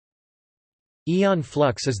Æon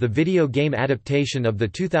Flux is the video game adaptation of the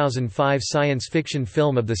 2005 science fiction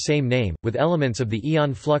film of the same name, with elements of the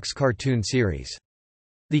Æon Flux cartoon series.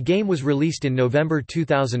 The game was released in November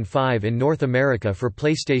 2005 in North America for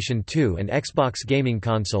PlayStation 2 and Xbox gaming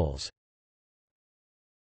consoles.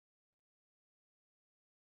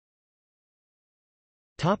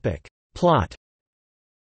 Plot.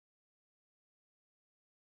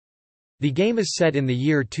 The game is set in the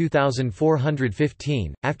year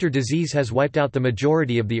 2415, after disease has wiped out the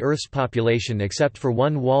majority of the Earth's population except for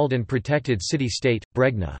one walled and protected city-state,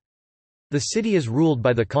 Bregna. The city is ruled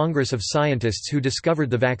by the Congress of Scientists who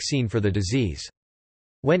discovered the vaccine for the disease.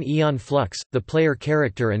 When Æon Flux, the player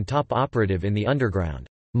character and top operative in the underground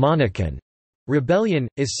Monacan rebellion,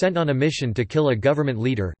 is sent on a mission to kill a government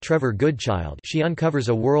leader, Trevor Goodchild, she uncovers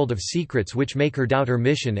a world of secrets which make her doubt her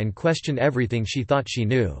mission and question everything she thought she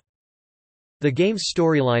knew. The game's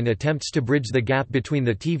storyline attempts to bridge the gap between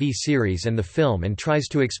the TV series and the film and tries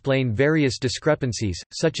to explain various discrepancies,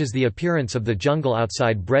 such as the appearance of the jungle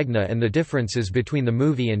outside Bregna and the differences between the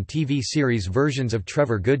movie and TV series versions of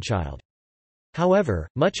Trevor Goodchild. However,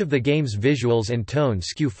 much of the game's visuals and tone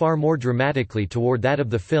skew far more dramatically toward that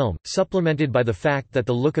of the film, supplemented by the fact that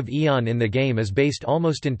the look of Æon in the game is based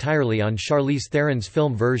almost entirely on Charlize Theron's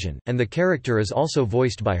film version, and the character is also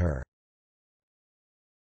voiced by her.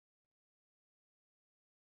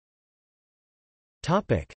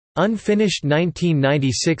 Unfinished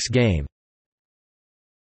 1996 game.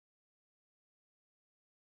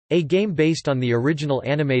 A game based on the original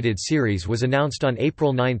animated series was announced on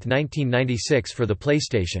April 9, 1996 for the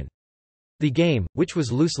PlayStation. The game, which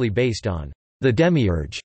was loosely based on The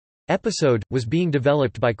Demiurge episode, was being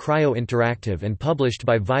developed by Cryo Interactive and published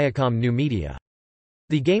by Viacom New Media.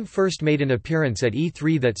 The game first made an appearance at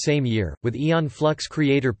E3 that same year, with Æon Flux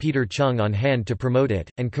creator Peter Chung on hand to promote it,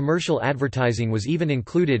 and commercial advertising was even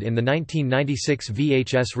included in the 1996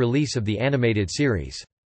 VHS release of the animated series.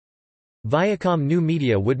 Viacom New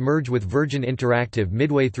Media would merge with Virgin Interactive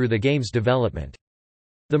midway through the game's development.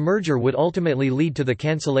 The merger would ultimately lead to the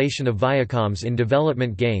cancellation of Viacom's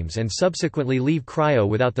in-development games and subsequently leave Cryo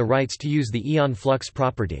without the rights to use the Æon Flux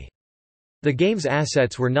property. The game's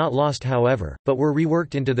assets were not lost however, but were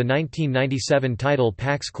reworked into the 1997 title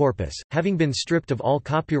Pax Corpus, having been stripped of all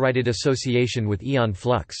copyrighted association with Æon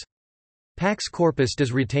Flux. Pax Corpus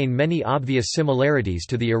does retain many obvious similarities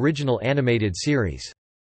to the original animated series.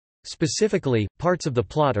 Specifically, parts of the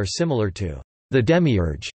plot are similar to The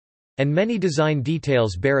Demiurge, and many design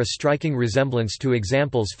details bear a striking resemblance to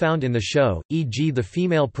examples found in the show, e.g. the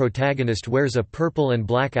female protagonist wears a purple and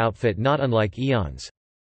black outfit not unlike Æon's.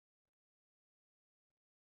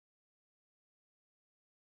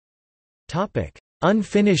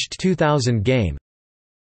 Unfinished 2000 game.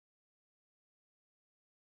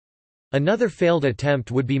 Another failed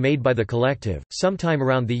attempt would be made by the collective, sometime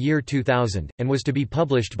around the year 2000, and was to be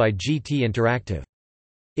published by GT Interactive.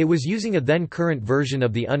 It was using a then-current version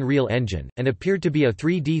of the Unreal Engine, and appeared to be a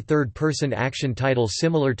 3D third-person action title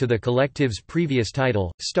similar to the collective's previous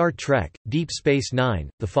title, Star Trek, Deep Space Nine,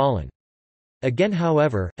 The Fallen. Again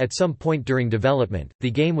however, at some point during development,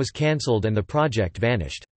 the game was cancelled and the project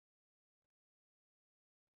vanished.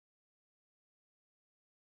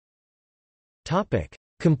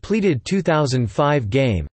 Completed 2005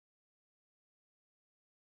 game.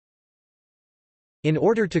 In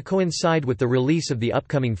order to coincide with the release of the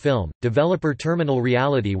upcoming film, developer Terminal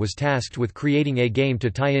Reality was tasked with creating a game to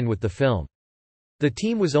tie in with the film. The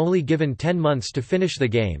team was only given 10 months to finish the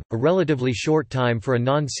game, a relatively short time for a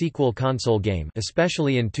non-sequel console game,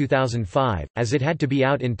 especially in 2005, as it had to be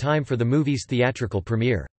out in time for the movie's theatrical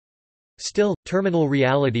premiere. Still, Terminal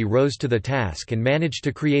Reality rose to the task and managed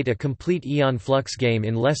to create a complete Æon Flux game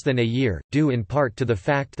in less than a year, due in part to the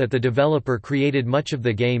fact that the developer created much of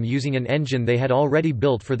the game using an engine they had already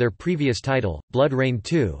built for their previous title, Blood Rain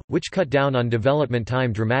 2, which cut down on development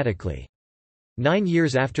time dramatically. 9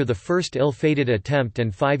 years after the first ill-fated attempt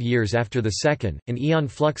and 5 years after the second, an Æon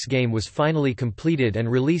Flux game was finally completed and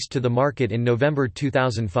released to the market in November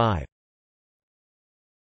 2005.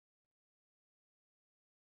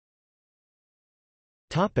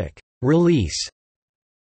 Release.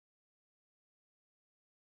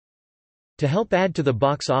 To help add to the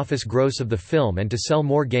box office gross of the film and to sell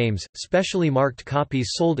more games, specially marked copies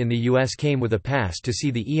sold in the US came with a pass to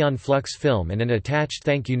see the Æon Flux film and an attached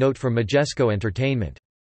thank you note from Majesco Entertainment.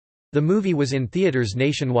 The movie was in theaters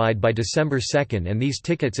nationwide by December 2 and these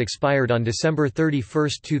tickets expired on December 31,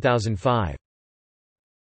 2005.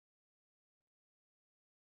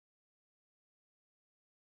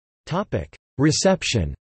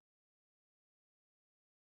 Reception.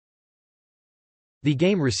 The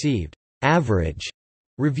game received average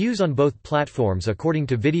Reviews on both platforms according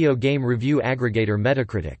to video game review aggregator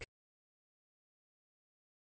Metacritic.